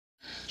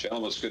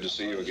Gentlemen, it's good to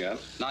see you again.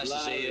 Nice to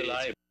see you,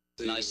 Larry.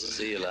 Nice to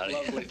see you, Larry.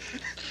 Lovely.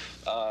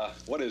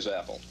 What is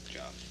Apple,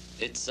 John?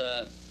 It's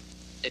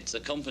a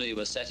company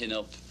we're setting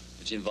up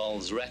which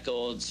involves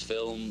records,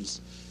 films,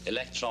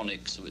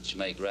 electronics, which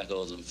make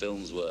records and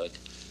films work,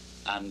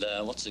 and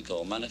what's it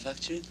called,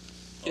 manufacturing?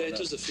 Yeah, it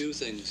does a few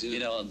things. You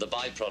know, the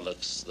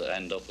byproducts that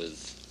end up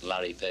with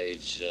Larry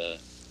Page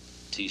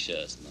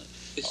T-shirts and that.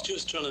 It's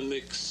just trying to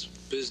mix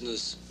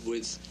business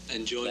with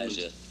enjoyment.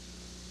 Pleasure.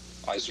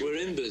 Because we're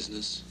in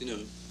business, you know,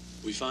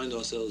 we find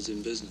ourselves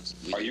in business.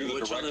 Are you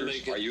the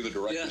directors? Are you the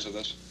directors of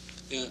this?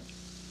 Yeah,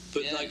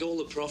 but like all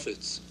the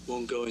profits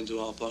won't go into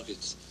our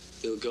pockets.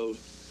 They'll go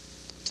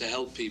to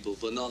help people,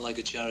 but not like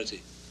a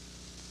charity.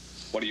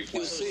 What do you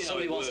plan?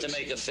 Somebody wants to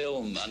make a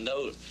film, and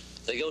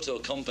they go to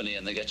a company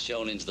and they get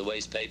shown into the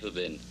waste paper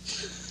bin,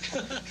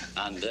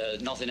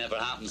 and nothing ever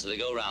happens. So they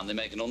go around, they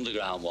make an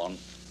underground one,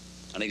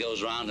 and it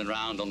goes round and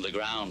round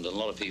underground, and a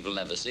lot of people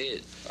never see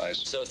it.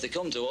 So if they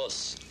come to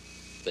us,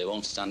 they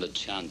won't stand a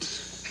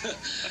chance.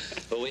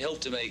 But we hope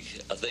to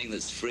make a thing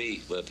that's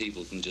free, where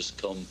people can just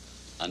come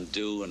and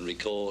do and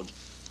record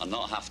and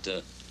not have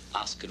to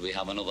ask, could we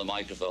have another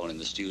microphone in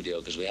the studio,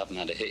 because we haven't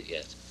had a hit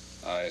yet.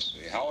 I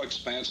see. How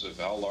expansive,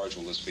 how large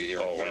will this be here?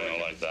 Oh, well,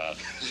 like that.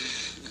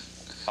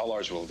 How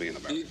large will it be in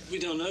America? We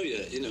don't know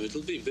yet. You know,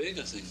 it'll be big,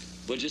 I think.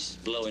 We're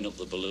just blowing up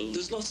the balloon.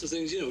 There's lots of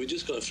things, you know, we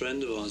just got a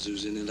friend of ours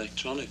who's in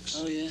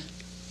electronics. Oh, yeah.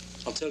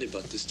 I'll tell you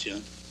about this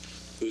chap,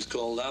 who's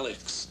called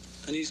Alex.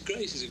 And he's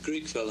great, he's a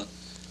Greek fella.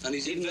 And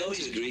he's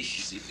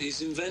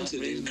he's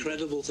invented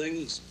incredible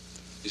things,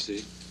 you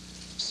see.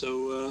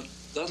 So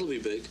that'll be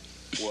big.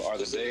 Well, are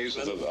the days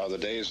of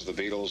the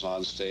Beatles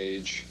on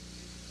stage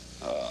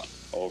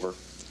over?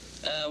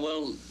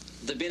 Well,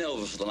 they've been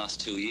over for the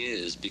last 2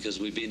 years because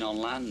we've been on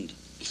land.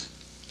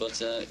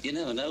 But you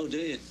never know, do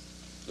you?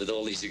 With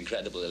all these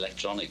incredible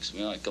electronics,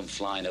 we might come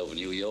flying over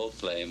New York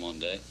playing one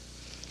day.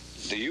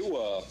 Did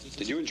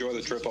you enjoy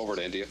the trip over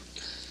to India?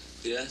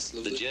 Yes,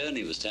 lovely. The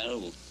journey was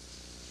terrible,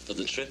 but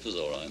the trip was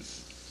all right.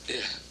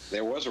 Yeah.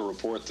 There was a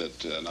report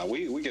that now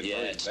we get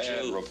very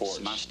bad reports.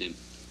 Smashed him.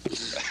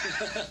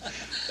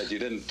 That you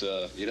didn't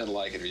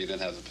like it, or you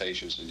didn't have the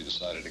patience, and you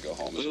decided to go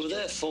home. We were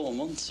there 4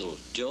 months, or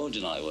George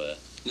and I were.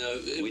 No,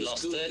 we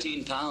lost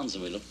 13 pounds,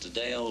 and we looked a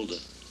day older.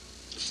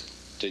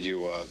 Did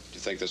you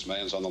think this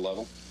man's on the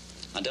level?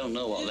 I don't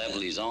know what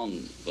level he's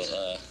on, but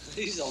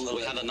he's on the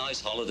we had a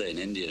nice holiday in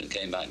India and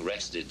came back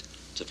rested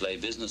to play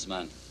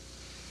businessman.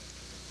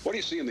 What do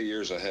you see in the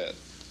years ahead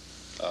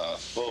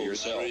for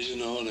yourself? You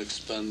know, an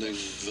expanding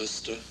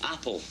vista.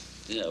 Apple,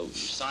 you know,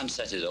 time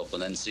set it up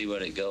and then see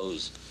where it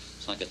goes.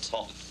 It's like a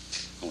top,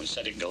 and we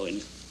set it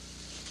going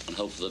and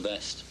hope for the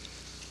best.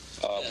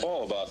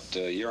 Paul, about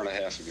a year and a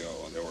half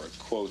ago, there were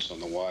quotes on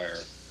the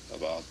wire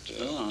about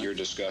your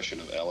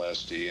discussion of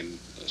LSD and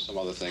some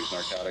other things,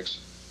 narcotics.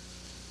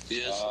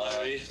 Yes,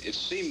 Larry. It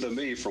seemed to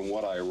me, from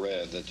what I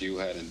read, that you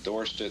had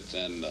endorsed it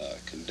and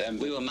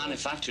condemned it. We were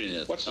manufacturing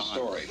it. What's the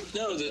story?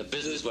 No, the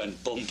business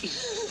went bump.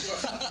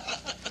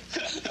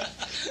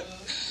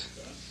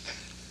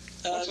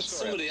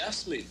 Somebody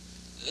asked me.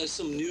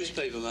 Some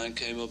newspaper man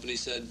came up and he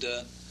said,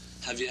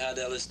 "Have you had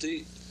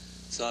LSD?"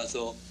 So I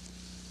thought,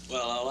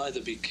 well, I'll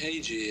either be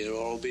cagey here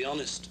or I'll be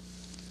honest.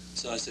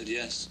 So I said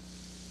yes.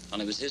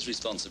 And it was his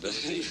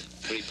responsibility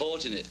for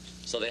reporting it.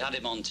 So they had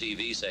him on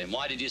TV saying,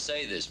 "Why did you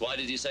say this? Why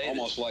did you say this?"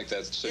 Almost like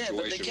that situation.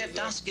 Yeah, but they kept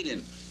asking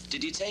him,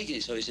 "Did you take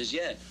it?" So he says,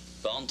 "Yeah."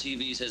 But on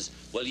TV he says,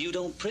 "Well, you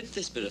don't print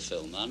this bit of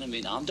film, man. I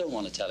mean, I don't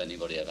want to tell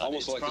anybody about it.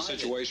 Almost like the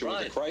situation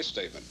with the Christ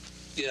statement.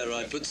 Yeah,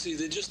 right. But see,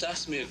 they just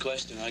asked me a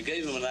question. I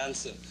gave them an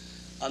answer.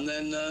 And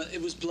then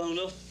it was blown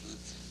up.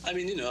 I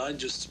mean, you know, I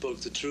just spoke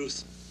the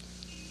truth.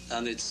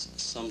 And it's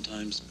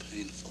sometimes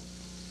painful.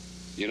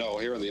 You know,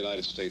 here in the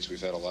United States,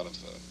 we've had a lot of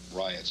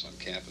riots on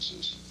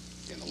campuses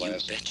in the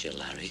last... You betcha,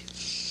 Larry.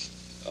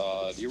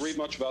 Do you read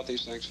much about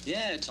these things?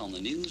 Yeah, it's on the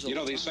news. You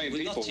know, these same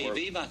people We've got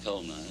TV back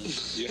home now.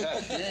 You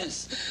have?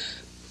 Yes.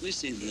 We've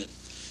seen that.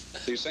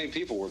 These same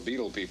people were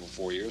Beatle people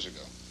 4 years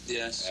ago.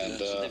 Yes. And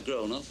so they've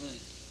grown up, right?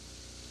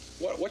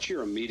 What's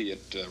your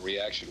immediate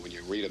reaction when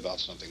you read about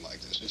something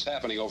like this? It's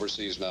happening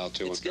overseas now,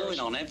 too. It's going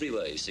on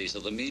everywhere, you see, so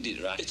the immediate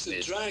reaction is...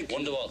 It's a drag. I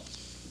wonder what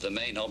the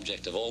main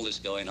object of all this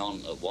going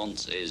on at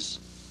once is.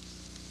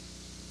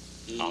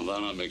 And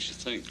then it makes you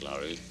think,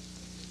 Larry.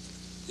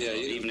 Yeah,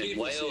 even in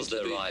Wales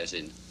they're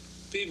rioting.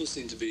 People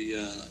seem to be,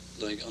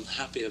 like,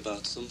 unhappy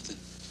about something.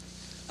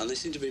 And they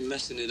seem to be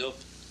messing it up.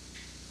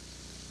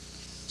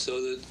 So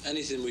that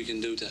anything we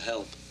can do to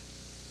help,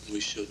 we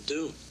should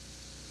do.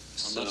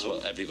 And that's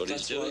what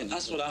everybody's doing.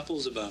 That's what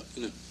Apple's about,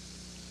 you know.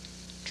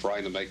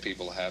 Trying to make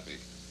people happy.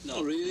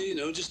 Not really, you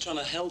know, just trying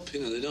to help,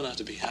 you know. They don't have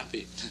to be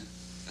happy.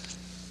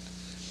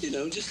 You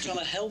know, just trying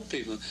to help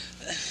people.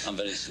 I'm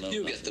very slow.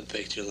 You get the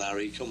picture,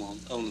 Larry. Come on,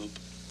 own up.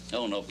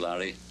 Own up,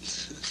 Larry.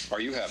 Are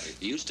you happy?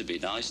 He used to be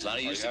nice.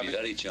 Larry used to be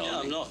very charming.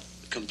 Yeah, I'm not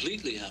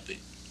completely happy.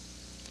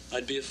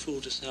 I'd be a fool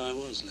to say I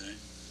was, Larry.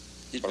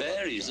 It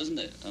varies, doesn't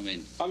it? I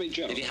mean,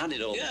 generally. If you had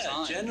it all the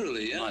time,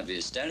 generally, yeah. It might be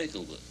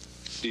hysterical, but...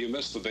 Do you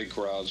miss the big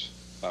crowds?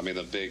 I mean,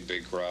 the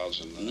big crowds.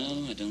 And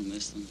No, I don't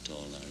miss them at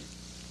all, Larry.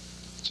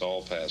 It's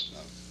all past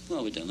now.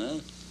 Well, we don't know.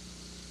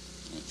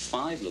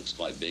 5 looks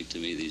quite big to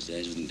me these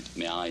days.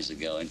 My eyes are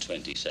going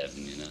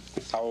 27, you know.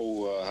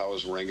 How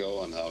is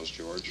Ringo and how's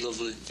George?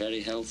 Lovely.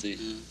 Very healthy.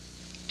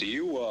 Do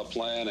you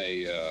plan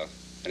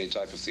any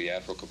type of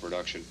theatrical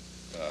production?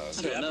 I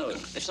don't know.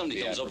 If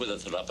somebody comes up with a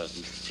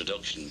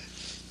production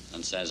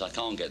and says, I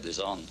can't get this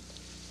on,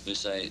 we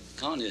say,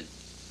 can't you?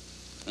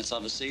 Let's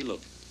have a see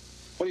look.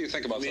 What do you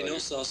think about that? I mean,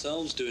 us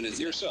ourselves doing it.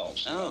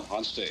 Yourselves,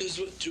 on stage.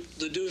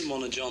 They're doing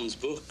one of John's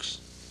books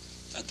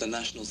at the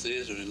National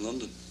Theatre in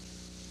London.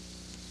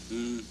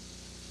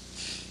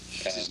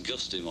 It's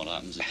disgusting what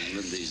happens in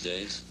England these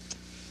days.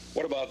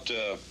 What about,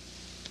 I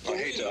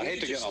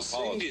hate to get on politics.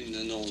 Singing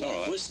and all that.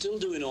 Right. We're still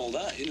doing all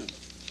that, you know.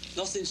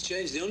 Nothing's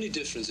changed. The only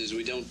difference is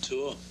we don't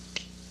tour.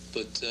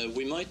 But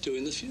we might do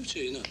in the future,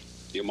 you know.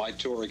 You might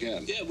tour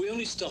again? Yeah, we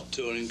only stopped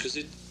touring because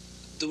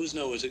there was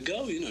nowhere to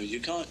go, you know. You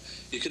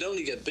could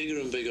only get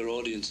bigger and bigger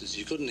audiences.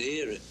 You couldn't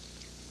hear it.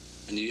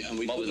 And we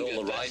what with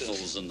all the better.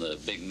 rifles and the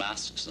big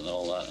masks and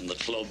all that and the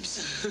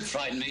clubs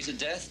frightened me to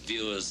death,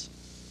 viewers.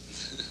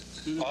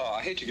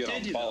 I hate to get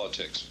on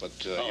politics, but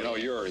you know,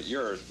 you're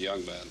a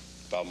young man,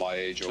 about my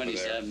age over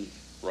 27.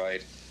 there.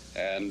 Right.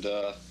 And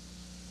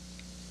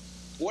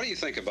what do you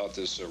think about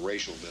this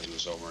racial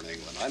business over in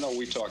England? I know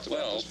we talked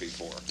about this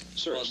before.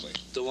 Seriously.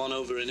 The one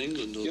over in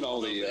England? You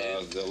know,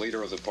 the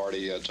leader of the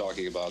party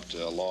talking about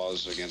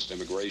laws against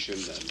immigration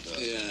and...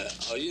 yeah,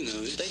 you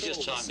know, they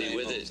just try and be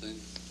with it. Thing.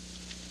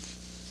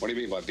 What do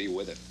you mean by be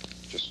with it?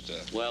 Just...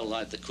 Well,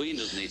 like the Queen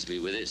doesn't need to be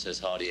with it, says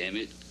Hardy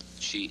Amis.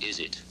 She is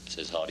it,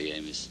 says Hardy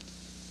Amis.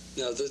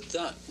 No,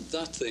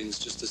 that thing's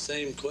just the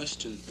same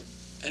question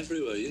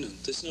everywhere, you know.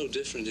 There's no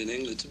different in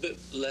England. It's a bit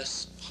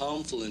less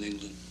harmful in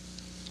England.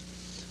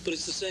 But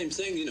it's the same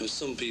thing, you know.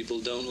 Some people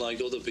don't like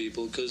other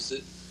people because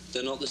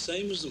they're not the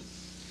same as them.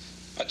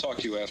 I talked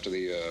to you after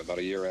about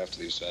a year after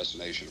the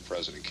assassination of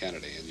President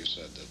Kennedy, and you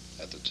said that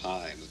at the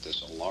time that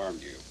this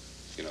alarmed you.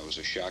 You know, it was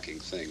a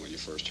shocking thing when you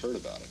first heard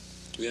about it.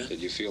 Yeah.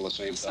 Did you feel the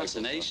same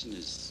assassination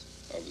is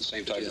the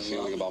same type of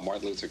feeling about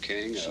Martin Luther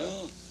King?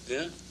 Sure.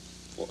 Yeah.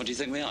 What do you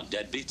think we are,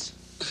 deadbeats?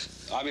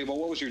 I mean, well,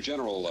 what was your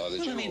general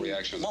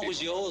reaction? Of the what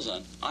was yours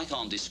then? I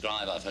can't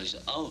describe how I felt.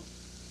 Oh,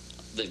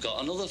 they've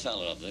got another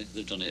fella, have they?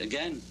 They've done it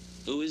again.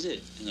 Who is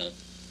it? You know.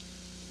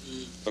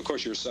 Of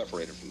course, you're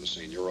separated from the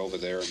scene. You're over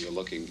there, and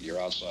you're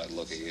outside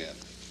looking in.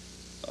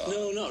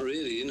 No, not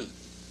really. You know.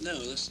 No,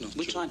 that's not.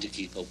 We're trying to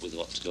keep up with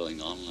what's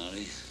going on,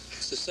 Larry.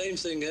 It's the same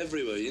thing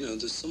everywhere. You know,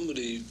 there's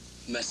somebody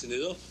messing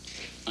it up,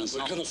 and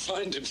we're going to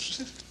find him.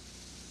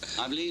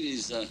 I believe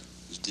his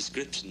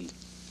description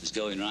is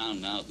going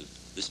round now,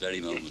 this very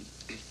moment.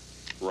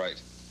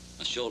 Right.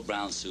 A short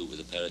brown suit with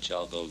a pair of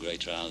charcoal grey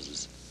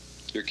trousers.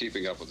 You're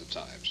keeping up with the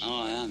times.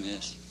 Oh, I am,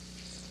 yes.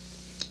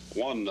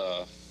 One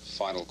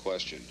final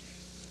question.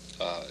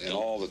 In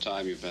all the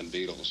time you've been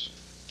Beatles,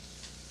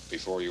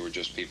 before you were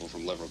just people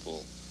from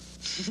Liverpool,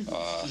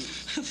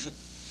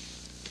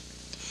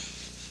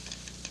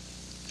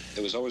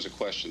 it was always a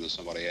question that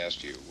somebody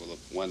asked you, well,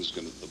 when's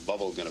the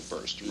bubble going to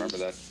burst? Remember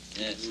that?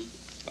 Yes.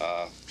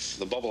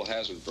 The bubble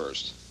hasn't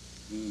burst,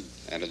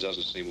 and it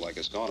doesn't seem like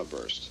it's going to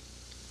burst.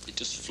 It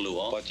just flew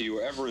off. But do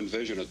you ever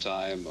envision a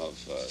time of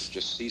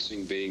just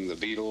ceasing being the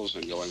Beatles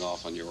and going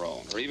off on your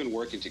own, or even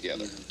working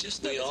together?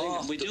 Just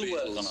we do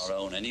work on our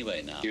own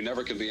anyway now. You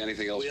never can be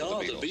anything else but the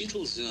Beatles. We are the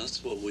Beatles, you know,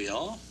 that's what we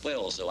are. We're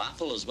also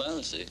Apple as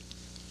well, see.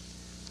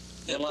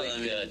 They're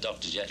like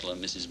Dr. Jekyll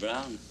and Mrs.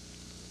 Brown.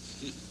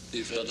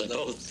 But they're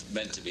both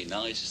meant to be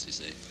nice, you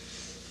see.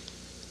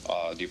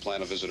 Do you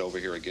plan to visit over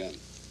here again?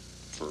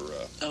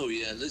 Oh,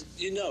 yeah.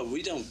 You know,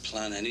 we don't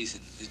plan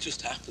anything. It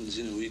just happens,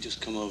 you know. We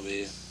just come over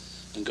here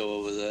and go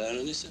over there,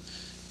 and it's,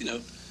 you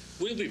know,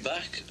 we'll be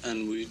back,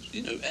 and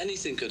you know,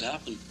 anything could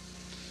happen.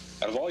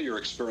 Out of all your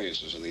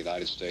experiences in the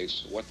United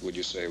States, what would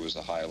you say was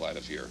the highlight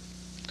of your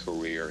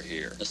career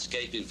here?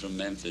 Escaping from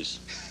Memphis.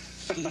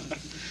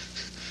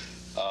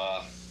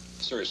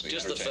 Seriously,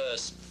 just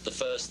the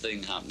first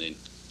thing happening.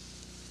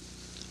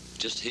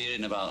 Just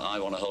hearing about I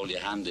Want to Hold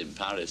Your Hand in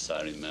Paris,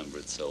 I remember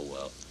it so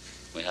well.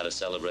 We had a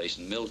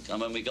celebration milk, and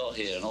when we got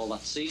here and all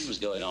that scene was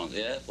going on at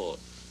the airport,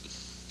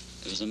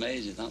 it was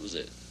amazing. That was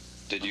it.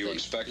 Did you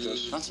expect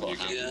this? That's what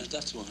happened. Yeah,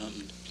 that's what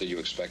happened. Did you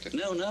expect it?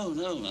 No.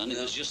 And it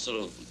was just sort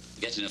of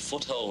getting a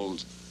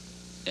foothold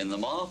in the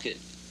market,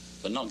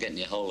 but not getting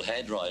your whole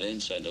head right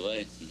in straight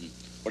away. Mm-hmm.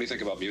 What do you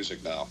think about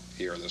music now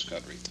here in this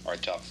country? Our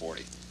top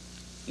 40.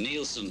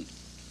 Nielsen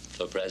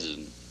for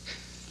president.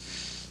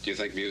 Do you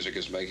think music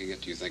is making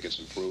it? Do you think it's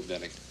improved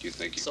any? Do you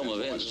think some of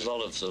it? There's a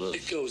lot of sort of.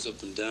 It goes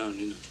up and down,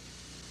 you know.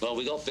 Well,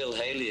 we got Bill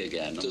Haley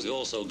again, and we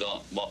also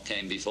got what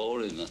came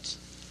before him. That's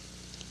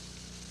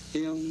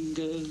young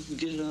girl,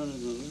 get out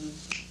of my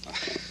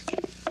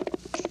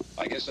life.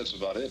 I guess that's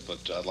about it.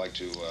 But I'd like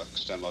to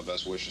extend my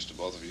best wishes to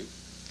both of you.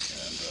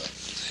 And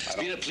it's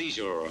been a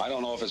pleasure. I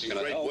don't know if it's going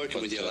to help. Great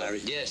working with you,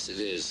 Larry. Yes, it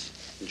is.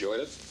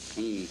 Enjoyed it.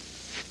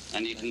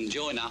 And you can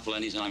join Apple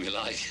anytime you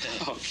like.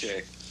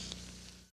 Okay.